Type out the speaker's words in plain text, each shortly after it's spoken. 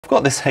I've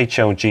got this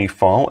HLG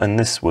file, and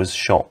this was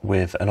shot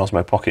with an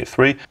Osmo Pocket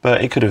 3,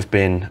 but it could have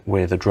been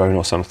with a drone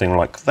or something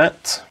like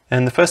that.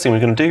 And the first thing we're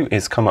going to do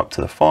is come up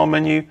to the File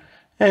menu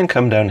and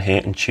come down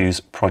here and choose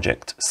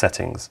Project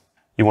Settings.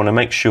 You want to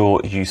make sure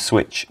you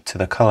switch to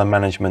the Color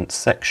Management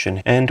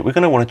section, and we're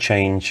going to want to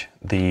change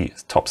the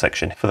top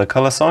section. For the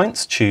Color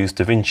Science, choose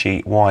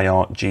DaVinci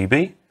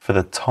YRGB. For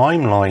the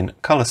Timeline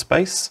Color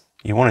Space,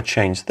 you want to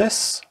change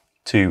this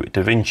to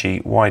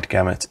DaVinci Wide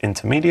Gamut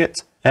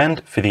Intermediate.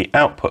 And for the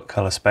output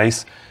color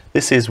space,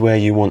 this is where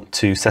you want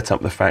to set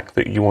up the fact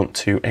that you want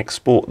to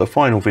export the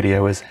final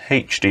video as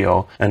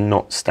HDR and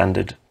not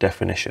standard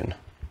definition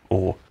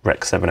or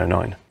Rec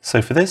 709.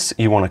 So for this,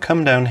 you want to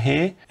come down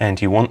here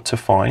and you want to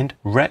find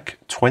Rec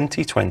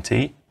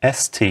 2020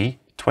 ST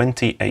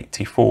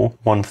 2084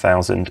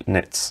 1000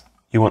 nits.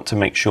 You want to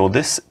make sure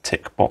this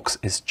tick box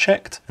is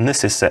checked, and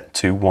this is set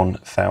to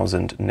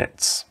 1000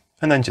 nits.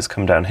 And then just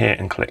come down here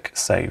and click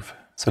Save.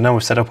 So now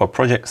we've set up our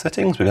project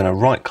settings, we're going to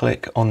right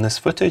click on this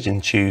footage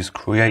and choose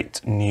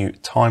Create New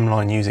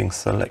Timeline using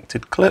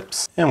selected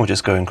clips, and we'll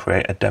just go and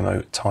create a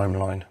demo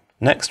timeline.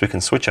 Next we can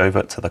switch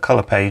over to the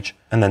color page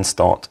and then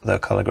start the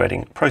color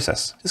grading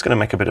process. Just going to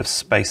make a bit of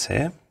space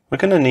here. We're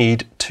going to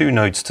need 2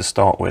 nodes to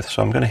start with,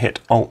 so I'm going to hit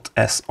Alt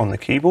S on the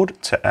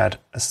keyboard to add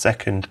a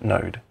second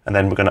node. And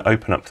then we're going to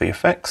open up the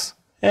effects,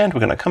 and we're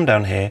going to come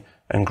down here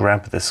and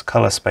grab this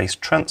color space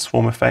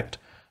transform effect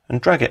and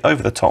drag it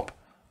over the top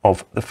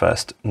of the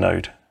first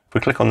node. If we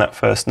click on that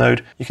first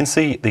node, you can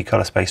see the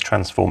color space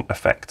transform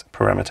effect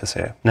parameters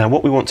here. Now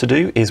what we want to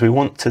do is we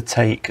want to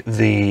take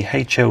the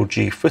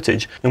HLG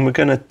footage and we're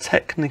going to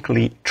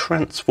technically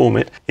transform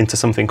it into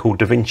something called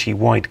DaVinci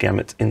Wide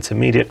Gamut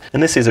Intermediate.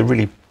 And this is a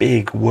really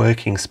big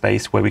working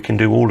space where we can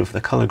do all of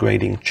the color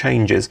grading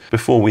changes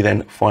before we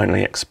then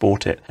finally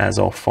export it as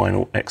our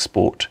final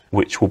export,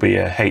 which will be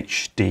a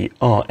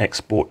HDR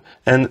export.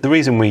 And the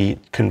reason we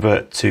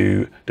convert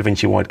to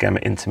DaVinci Wide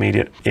Gamut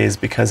Intermediate is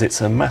because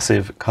it's a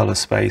massive color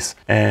space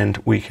and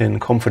we can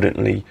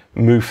confidently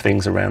move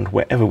things around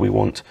wherever we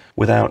want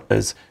without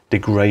us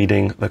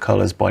degrading the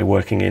colors by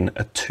working in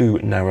a too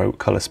narrow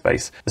color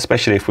space,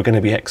 especially if we're going to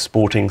be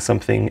exporting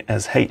something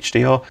as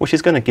HDR, which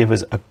is going to give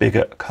us a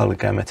bigger color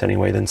gamut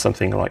anyway than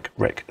something like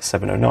Rec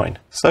 709.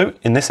 So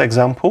in this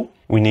example,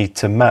 we need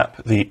to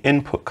map the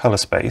input color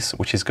space,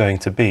 which is going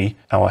to be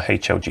our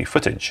HLG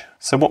footage.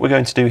 So what we're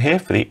going to do here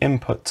for the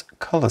input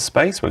color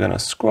space, we're going to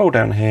scroll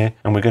down here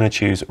and we're going to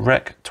choose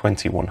Rec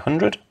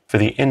 2100. For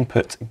the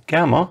input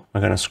gamma,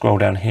 we're going to scroll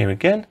down here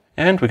again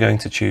and we're going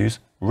to choose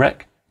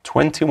Rec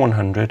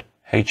 2100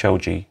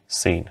 HLG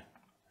Scene.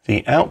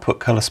 The output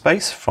color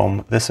space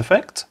from this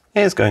effect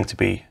is going to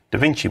be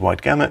DaVinci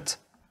Wide Gamut,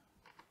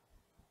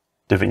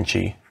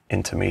 DaVinci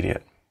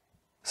Intermediate.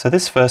 So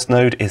this first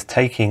node is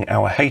taking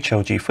our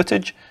HLG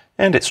footage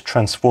and it's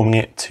transforming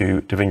it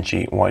to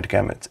DaVinci Wide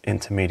Gamut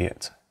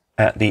Intermediate.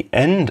 At the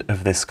end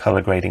of this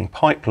color grading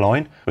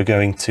pipeline, we're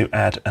going to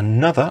add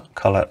another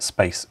color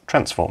space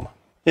transform.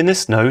 In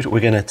this node, we're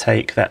going to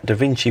take that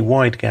DaVinci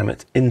Wide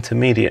Gamut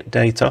Intermediate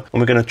data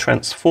and we're going to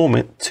transform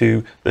it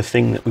to the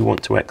thing that we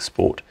want to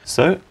export.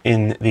 So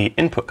in the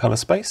input color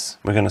space,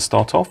 we're going to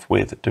start off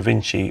with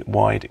DaVinci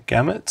Wide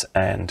Gamut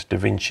and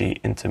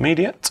DaVinci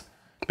Intermediate,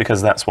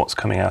 because that's what's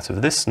coming out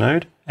of this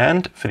node.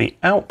 And for the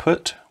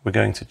output, we're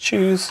going to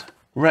choose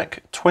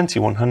Rec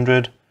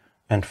 2100,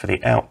 and for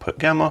the output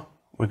gamma,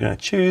 we're going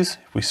to choose,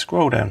 if we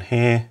scroll down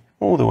here,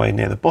 all the way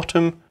near the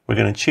bottom, we're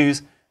going to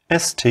choose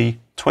ST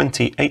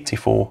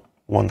 2084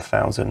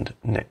 1000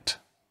 nit.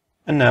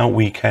 And now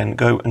we can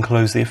go and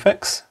close the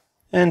effects.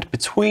 And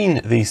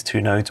between these 2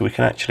 nodes, we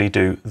can actually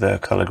do the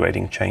color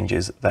grading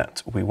changes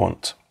that we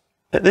want.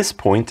 At this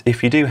point,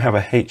 if you do have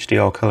a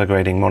HDR color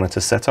grading monitor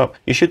set up,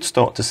 you should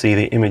start to see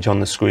the image on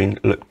the screen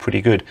look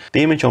pretty good.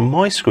 The image on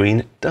my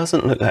screen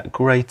doesn't look that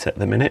great at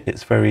the minute.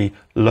 It's very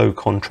low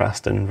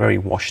contrast and very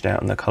washed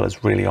out, and the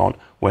colors really aren't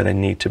where they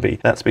need to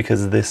be. That's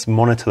because this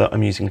monitor that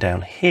I'm using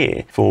down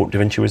here for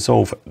DaVinci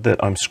Resolve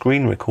that I'm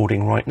screen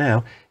recording right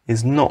now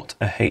is not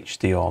a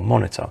HDR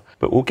monitor,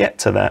 but we'll get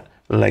to that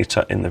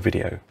later in the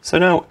video. So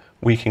now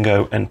we can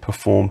go and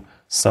perform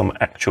some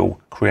actual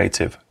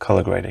creative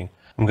color grading.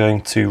 I'm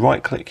going to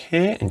right click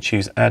here and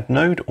choose Add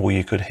Node, or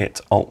you could hit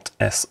Alt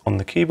S on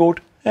the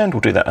keyboard, and we'll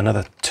do that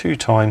another 2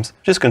 times.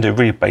 I'm just going to do a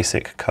really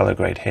basic color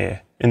grade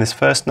here. In this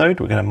first node,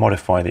 we're going to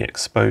modify the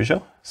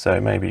exposure. So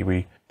maybe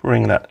we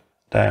bring that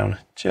down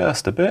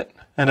just a bit.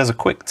 And as a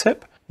quick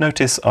tip,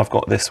 notice I've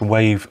got this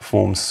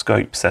waveform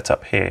scope set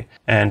up here,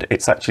 and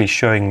it's actually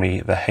showing me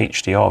the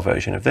HDR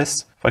version of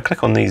this. If I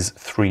click on these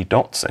 3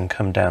 dots and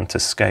come down to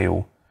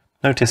scale,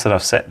 notice that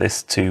I've set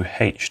this to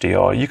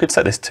HDR. You could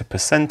set this to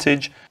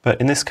percentage,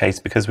 but in this case,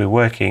 because we're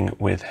working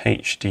with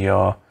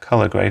HDR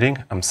color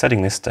grading, I'm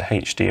setting this to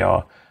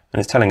HDR,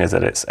 and it's telling us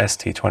that it's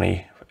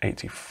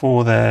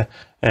ST2084 there,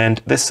 and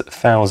this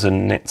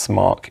 1000 nits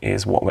mark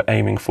is what we're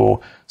aiming for,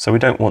 so we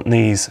don't want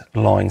these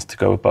lines to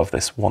go above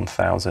this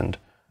 1000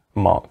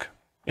 mark.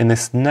 In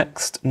this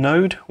next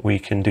node, we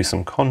can do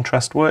some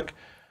contrast work,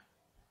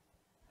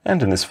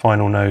 and in this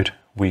final node,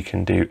 we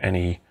can do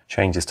any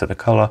changes to the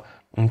color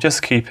I'm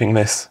just keeping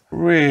this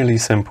really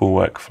simple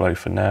workflow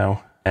for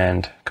now,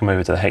 and come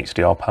over to the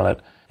HDR palette.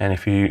 And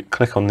if you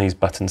click on these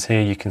buttons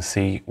here, you can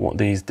see what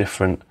these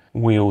different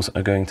wheels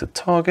are going to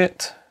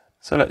target.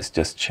 So let's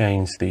just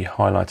change the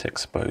highlight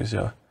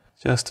exposure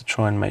just to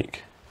try and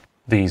make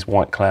these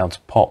white clouds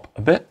pop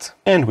a bit.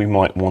 And we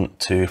might want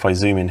to, if I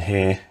zoom in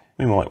here,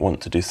 we might want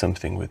to do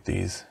something with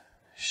these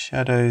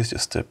shadows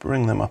just to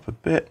bring them up a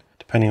bit,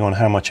 depending on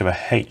how much of a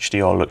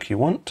HDR look you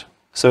want.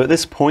 So at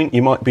this point,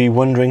 you might be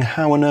wondering,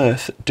 how on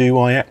earth do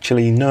I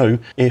actually know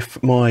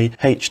if my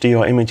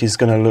HDR image is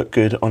going to look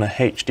good on a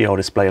HDR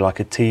display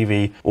like a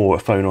TV or a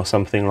phone or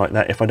something like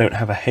that if I don't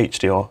have a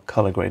HDR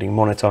color grading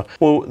monitor?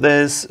 Well,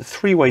 there's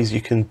three ways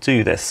you can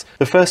do this.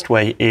 The first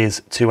way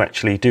is to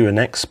actually do an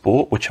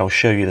export, which I'll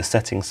show you the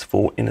settings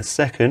for in a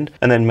second,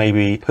 and then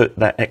maybe put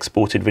that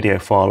exported video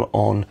file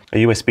on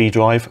a USB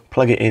drive,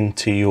 plug it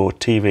into your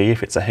TV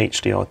if it's a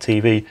HDR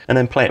TV, and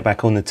then play it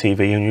back on the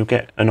TV, and you'll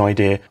get an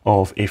idea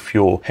of if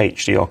your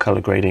HDR color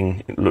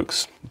grading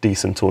looks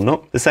decent or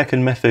not. The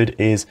second method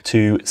is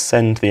to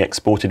send the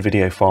exported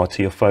video file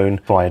to your phone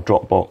via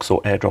Dropbox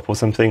or AirDrop or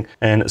something,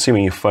 and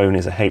assuming your phone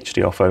is a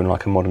HDR phone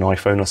like a modern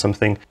iPhone or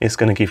something, it's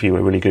going to give you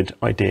a really good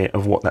idea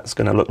of what that's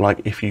going to look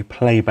like if you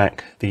play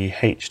back the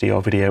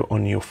HDR video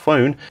on your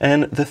phone.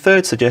 And the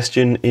third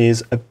suggestion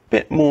is a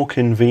bit more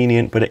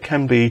convenient, but it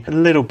can be a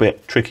little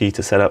bit tricky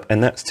to set up,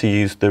 and that's to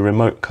use the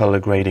remote color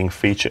grading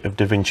feature of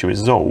DaVinci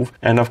Resolve.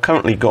 And I've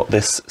currently got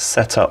this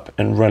set up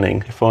and running.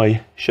 If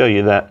I show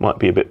you, that might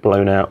be a bit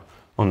blown out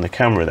on the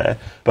camera there,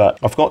 but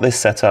I've got this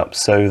set up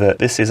so that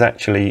this is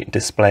actually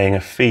displaying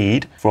a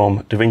feed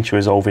from DaVinci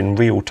Resolve in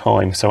real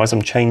time. So as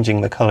I'm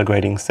changing the color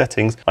grading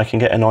settings, I can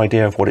get an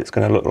idea of what it's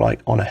going to look like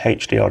on a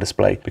HDR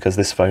display, because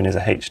this phone is a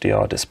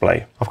HDR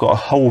display. I've got a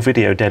whole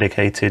video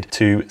dedicated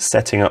to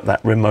setting up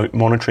that remote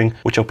monitoring,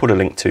 which I'll put a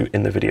link to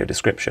in the video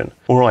description.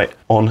 All right,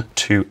 on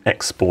to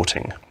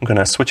exporting. I'm going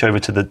to switch over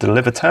to the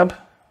Deliver tab,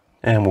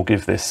 and we'll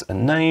give this a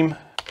name.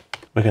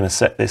 We're going to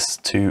set this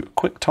to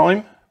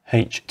QuickTime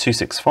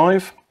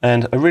H265,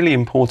 and a really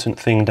important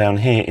thing down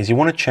here is you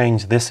want to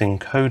change this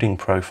encoding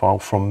profile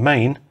from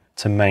main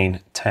to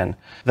main 10.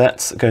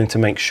 That's going to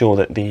make sure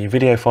that the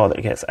video file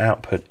that gets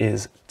output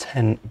is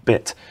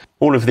 10-bit.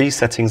 All of these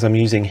settings I'm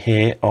using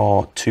here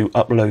are to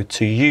upload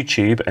to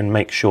YouTube and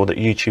make sure that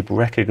YouTube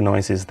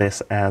recognizes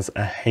this as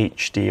a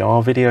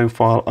HDR video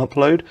file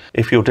upload.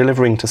 If you're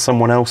delivering to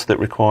someone else that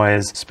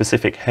requires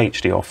specific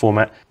HDR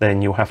format,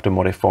 then you'll have to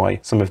modify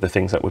some of the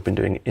things that we've been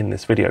doing in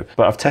this video.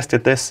 But I've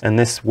tested this, and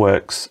this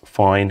works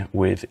fine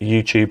with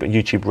YouTube.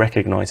 YouTube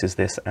recognizes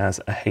this as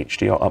a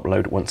HDR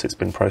upload once it's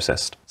been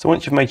processed. So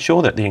once you've made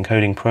sure that the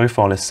encoding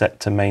profile is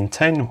set to main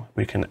 10,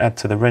 we can add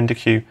to the render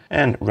queue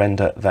and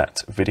render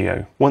that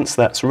video. Once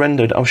that's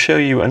rendered, I'll show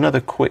you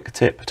another quick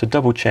tip to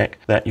double check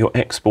that your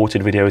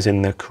exported video is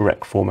in the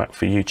correct format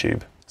for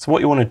YouTube. So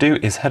what you want to do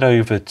is head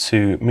over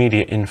to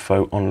Media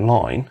Info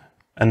Online,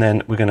 and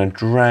then we're going to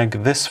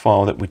drag this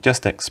file that we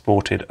just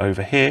exported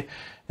over here,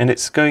 and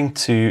it's going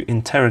to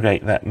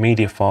interrogate that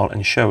media file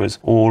and show us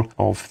all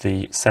of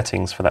the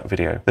settings for that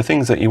video. The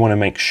things that you want to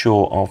make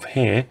sure of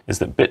here is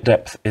that bit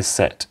depth is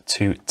set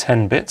to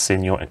 10 bits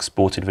in your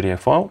exported video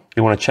file.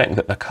 You want to check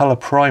that the color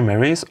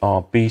primaries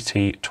are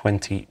BT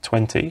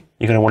 2020.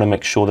 You're going to want to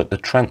make sure that the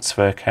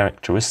transfer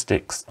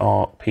characteristics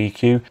are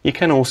PQ. You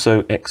can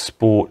also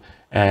export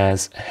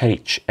as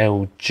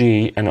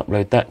HLG and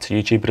upload that to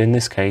YouTube, but in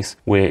this case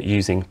we're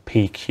using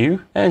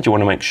PQ, and you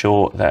want to make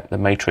sure that the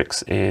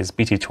matrix is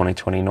BT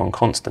 2020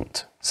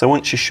 non-constant. So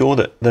once you're sure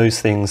that those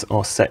things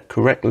are set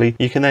correctly,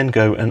 you can then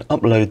go and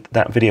upload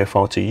that video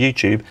file to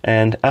YouTube,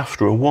 and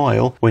after a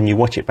while, when you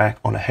watch it back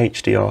on a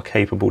HDR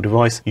capable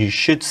device, you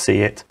should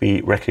see it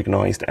be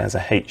recognized as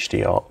a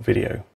HDR video.